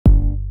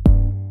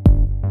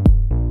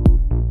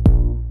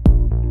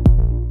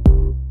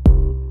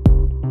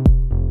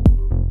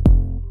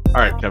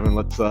Kevin,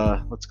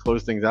 let's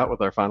close things out with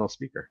our final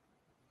speaker.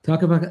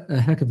 Talk about a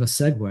heck of a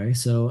segue.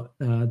 So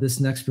this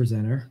next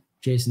presenter,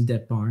 Jason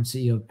Detbarn,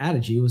 CEO of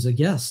Addigy, was a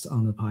guest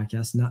on the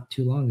podcast not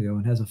too long ago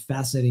and has a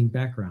fascinating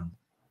background.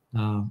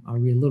 I'll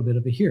read a little bit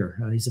of it here.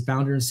 He's the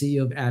founder and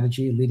CEO of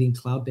Addigy, a leading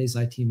cloud-based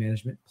IT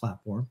management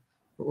platform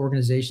for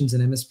organizations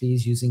and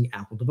MSPs using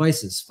Apple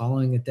devices.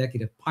 Following a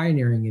decade of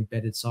pioneering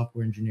embedded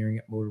software engineering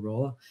at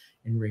Motorola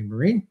and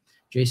Raymarine,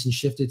 Jason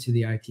shifted to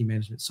the IT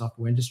management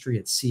software industry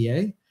at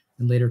CA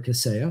and later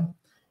Kaseya.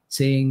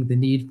 Saying the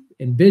need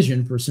and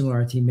vision for a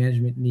similar IT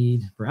management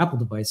need for Apple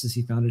devices,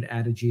 he founded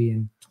Addigy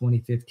in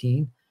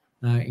 2015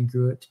 and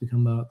grew it to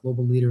become a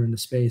global leader in the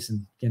space.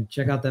 And again,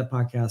 check out that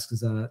podcast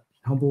because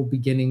humble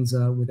beginnings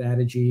with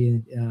Addigy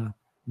in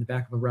the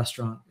back of a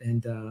restaurant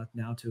and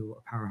now to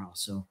a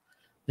powerhouse. So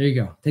there you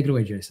go. Take it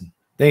away, Jason.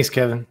 Thanks,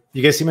 Kevin.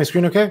 You guys see my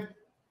screen okay?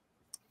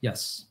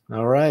 Yes.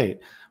 All right.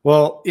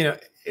 Well,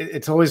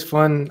 it's always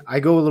fun.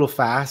 I go a little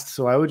fast,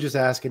 so I would just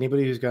ask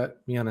anybody who's got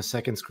me on a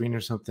second screen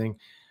or something,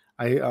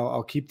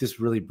 I'll keep this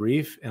really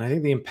brief. And I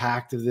think the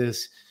impact of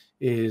this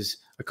is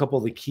a couple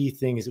of the key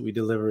things that we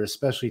deliver,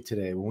 especially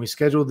today. When we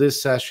scheduled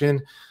this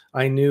session,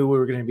 I knew we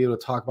were going to be able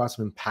to talk about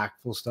some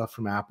impactful stuff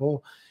from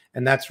Apple.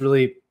 And that's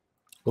really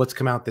what's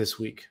come out this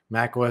week.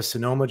 macOS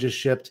Sonoma just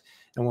shipped.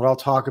 And what I'll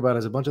talk about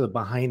is a bunch of the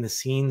behind the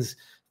scenes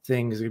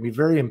things that are going to be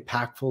very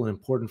impactful and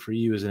important for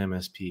you as an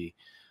MSP.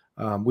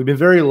 We've been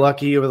very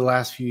lucky over the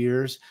last few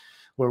years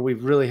where we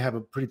really have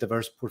a pretty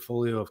diverse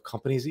portfolio of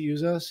companies that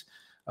use us.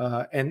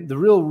 And the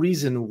real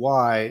reason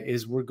why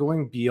is we're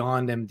going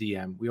beyond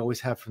MDM. We always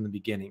have from the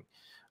beginning.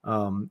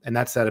 And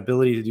that's that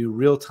ability to do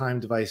real-time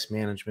device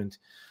management,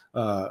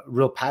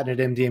 real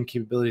patented MDM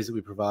capabilities that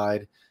we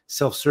provide,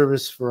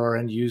 self-service for our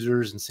end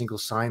users and single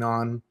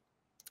sign-on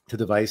to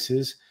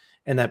devices,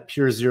 and that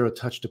pure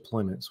zero-touch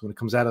deployment. So when it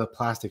comes out of the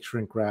plastic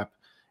shrink wrap,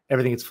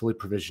 everything gets fully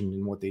provisioned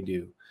in what they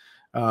do.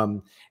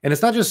 And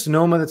it's not just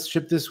Sonoma that's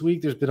shipped this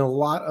week. There's been a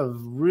lot of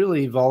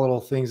really volatile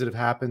things that have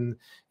happened,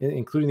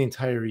 including the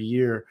entire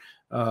year.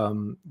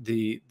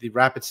 The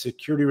rapid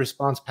security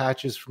response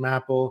patches from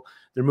Apple,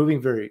 they're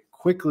moving very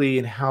quickly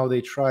in how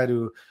they try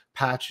to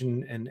patch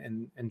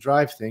and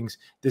drive things.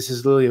 This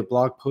is literally a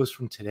blog post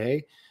from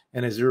today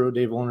and a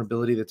 0-day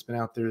vulnerability that's been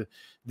out there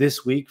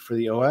this week for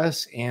the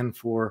OS and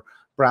for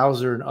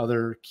browser and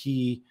other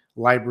key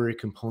library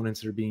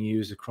components that are being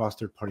used across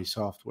third-party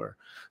software.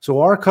 So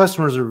our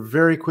customers are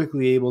very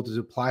quickly able to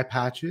apply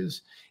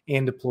patches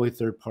and deploy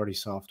third-party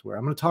software.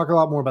 I'm going to talk a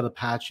lot more about the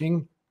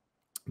patching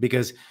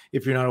because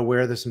if you're not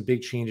aware, there's some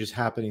big changes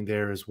happening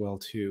there as well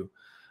too.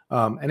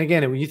 And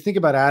again, when you think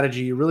about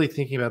Addigy, you're really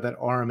thinking about that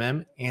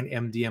RMM and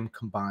MDM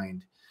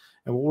combined.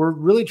 And what we're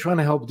really trying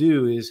to help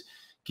do is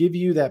give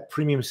you that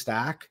premium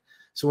stack.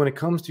 So when it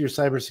comes to your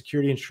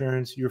cybersecurity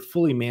insurance, you're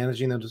fully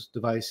managing those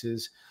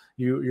devices.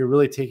 You're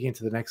really taking it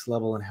to the next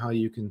level in how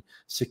you can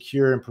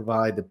secure and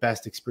provide the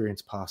best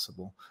experience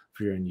possible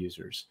for your end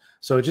users.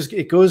 So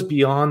it goes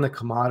beyond the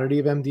commodity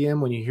of MDM.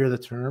 When you hear the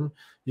term,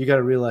 you got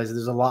to realize that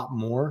there's a lot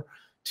more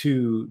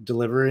to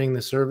delivering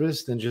the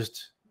service than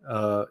just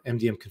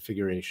MDM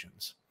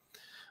configurations.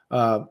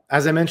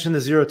 As I mentioned, the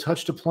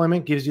zero-touch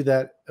deployment gives you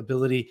that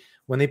ability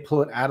when they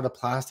pull it out of the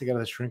plastic, out of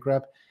the shrink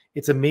wrap.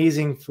 It's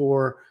amazing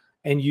for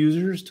end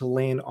users to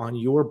land on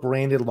your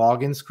branded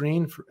login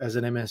screen as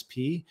an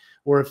MSP,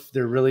 or if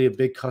they're really a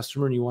big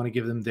customer and you want to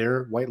give them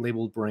their white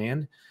labeled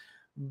brand,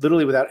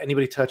 literally without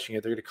anybody touching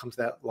it, they're going to come to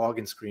that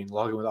login screen,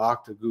 log in with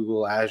Okta,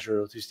 Google,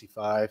 Azure,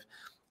 365,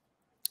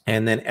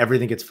 and then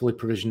everything gets fully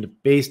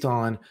provisioned based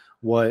on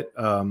what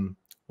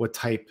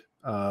type,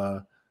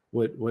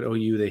 what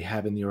OU they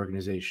have in the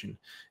organization,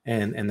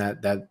 and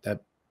that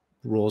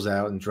rolls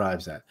out and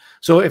drives that.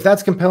 So if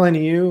that's compelling to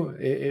you,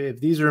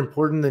 if these are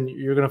important, then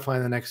you're going to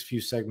find the next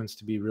few segments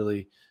to be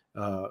really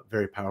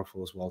very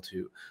powerful as well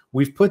too.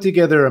 We've put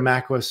together a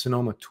macOS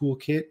Sonoma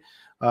toolkit.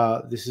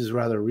 This is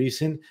rather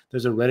recent.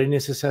 There's a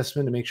readiness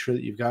assessment to make sure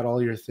that you've got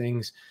all your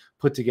things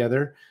put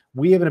together.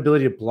 We have an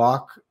ability to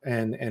block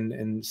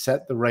and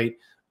set the right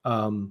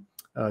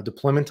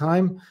deployment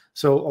time.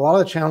 So a lot of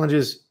the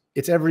challenges,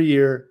 it's every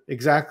year,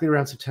 exactly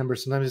around September.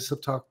 Sometimes it's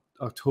up to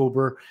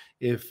October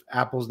if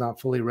Apple's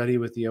not fully ready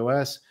with the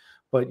OS,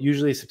 but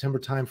usually September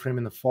timeframe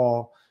in the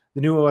fall,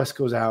 the new OS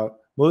goes out.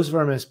 Most of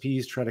our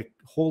MSPs try to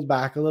hold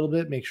back a little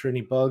bit, make sure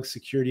any bugs,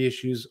 security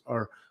issues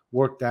are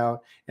worked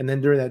out. And then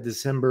during that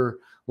December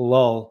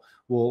lull,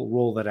 we'll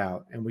roll that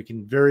out. And we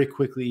can very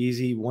quickly,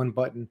 easy, one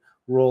button,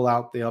 roll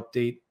out the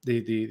update,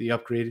 the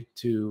upgrade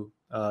to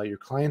your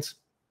clients.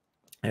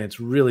 And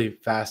it's really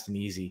fast and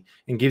easy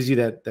and gives you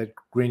that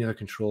granular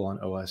control on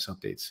OS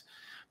updates.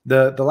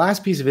 The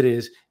last piece of it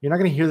is, you're not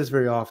going to hear this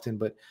very often,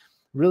 but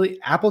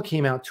really Apple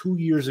came out 2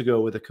 years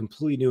ago with a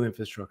completely new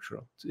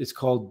infrastructure. It's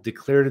called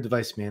Declarative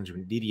Device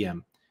Management,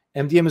 DDM.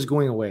 MDM is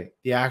going away.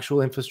 The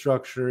actual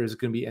infrastructure is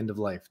going to be end of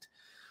life.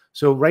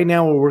 So right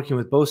now we're working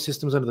with both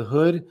systems under the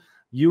hood.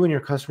 You and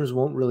your customers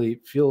won't really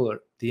feel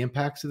the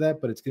impacts of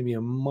that, but it's going to be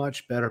a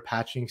much better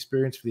patching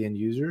experience for the end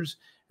users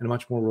and a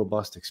much more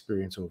robust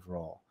experience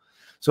overall.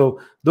 So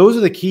those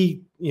are the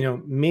key,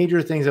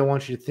 major things I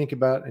want you to think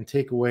about and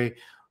take away.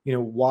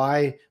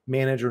 Why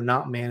manage or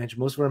not manage?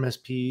 Most of our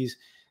MSPs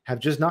have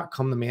just not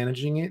come to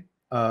managing it,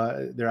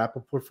 their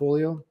Apple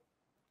portfolio.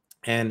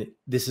 And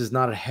this is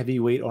not a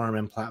heavyweight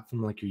RMM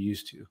platform like you're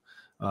used to.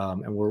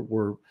 And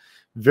we're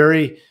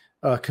very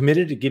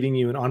committed to giving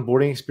you an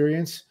onboarding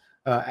experience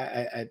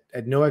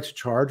at no extra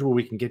charge, where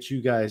we can get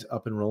you guys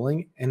up and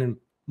rolling. And then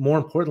more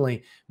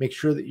importantly, make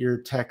sure that your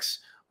techs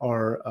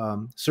are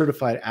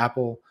certified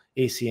Apple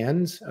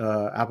ACNs,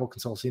 Apple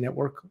Consultancy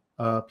Network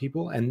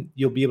people, and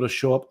you'll be able to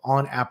show up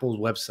on Apple's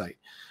website.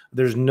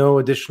 There's no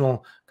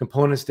additional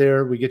components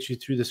there. We get you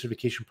through the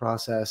certification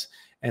process,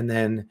 and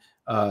then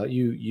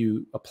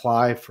you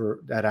apply for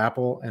that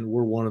Apple, and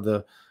we're one of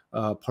the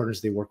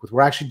partners they work with.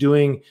 We're actually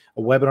doing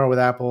a webinar with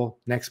Apple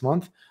next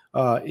month.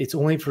 It's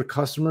only for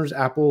customers.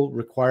 Apple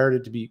required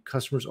it to be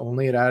customers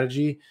only at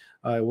Addigy.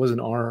 It wasn't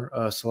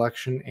our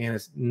selection, and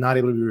it's not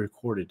able to be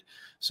recorded.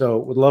 So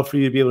would love for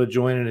you to be able to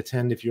join and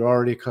attend if you're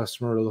already a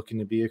customer or looking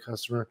to be a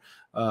customer.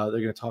 They're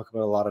going to talk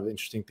about a lot of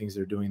interesting things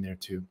they're doing there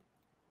too.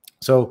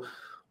 So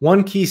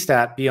one key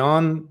stat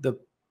beyond the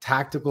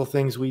tactical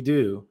things we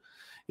do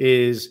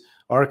is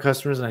our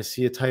customers, and I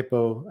see a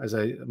typo as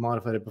I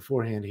modified it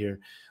beforehand here,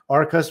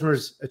 our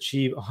customers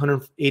achieve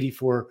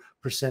 184%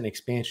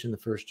 expansion the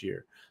first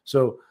year.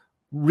 So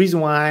reason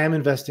why I am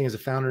investing as a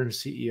founder and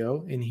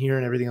CEO in here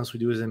and everything else we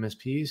do as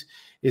MSPs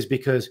is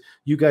because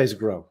you guys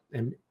grow.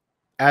 And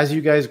as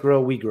you guys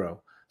grow, we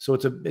grow. So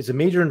it's a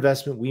major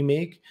investment we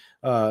make,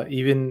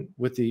 even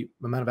with the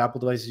amount of Apple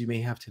devices you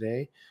may have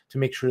today, to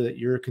make sure that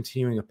you're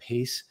continuing a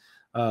pace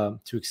to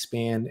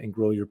expand and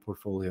grow your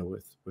portfolio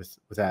with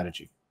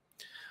Addigy.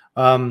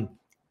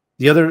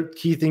 The other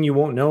key thing you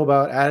won't know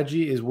about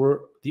Addigy is we're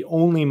the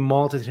only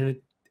multi-tenant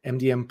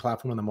MDM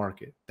platform on the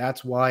market.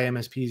 That's why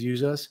MSPs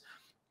use us.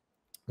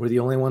 We're the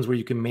only ones where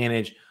you can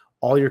manage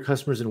all your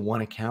customers in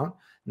one account,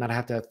 not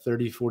have to have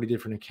 30, 40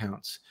 different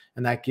accounts.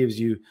 And that gives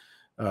you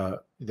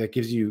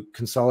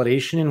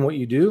consolidation in what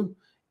you do,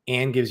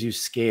 and gives you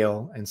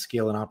scale in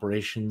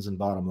operations and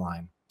bottom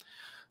line.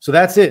 So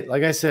that's it.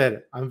 Like I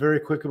said, I'm very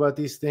quick about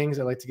these things.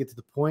 I like to get to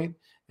the point,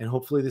 and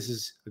hopefully this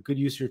is a good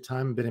use of your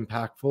time, a bit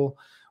impactful.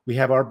 We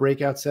have our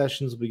breakout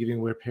sessions. We'll be giving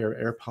away a pair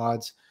of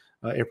AirPods,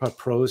 AirPod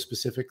Pros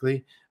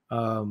specifically,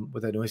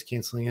 with that noise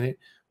canceling in it.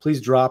 Please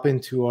drop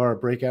into our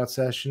breakout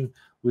session.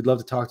 We'd love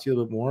to talk to you a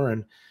little bit more.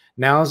 And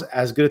now's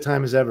as good a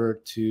time as ever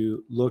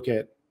to look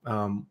at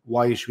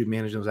why you should be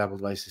managing those Apple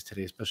devices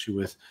today, especially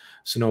with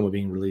Sonoma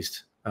being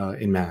released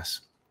in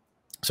mass.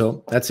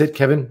 So that's it,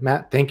 Kevin,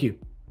 Matt, thank you.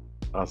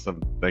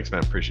 Awesome. Thanks,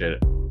 man. Appreciate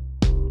it.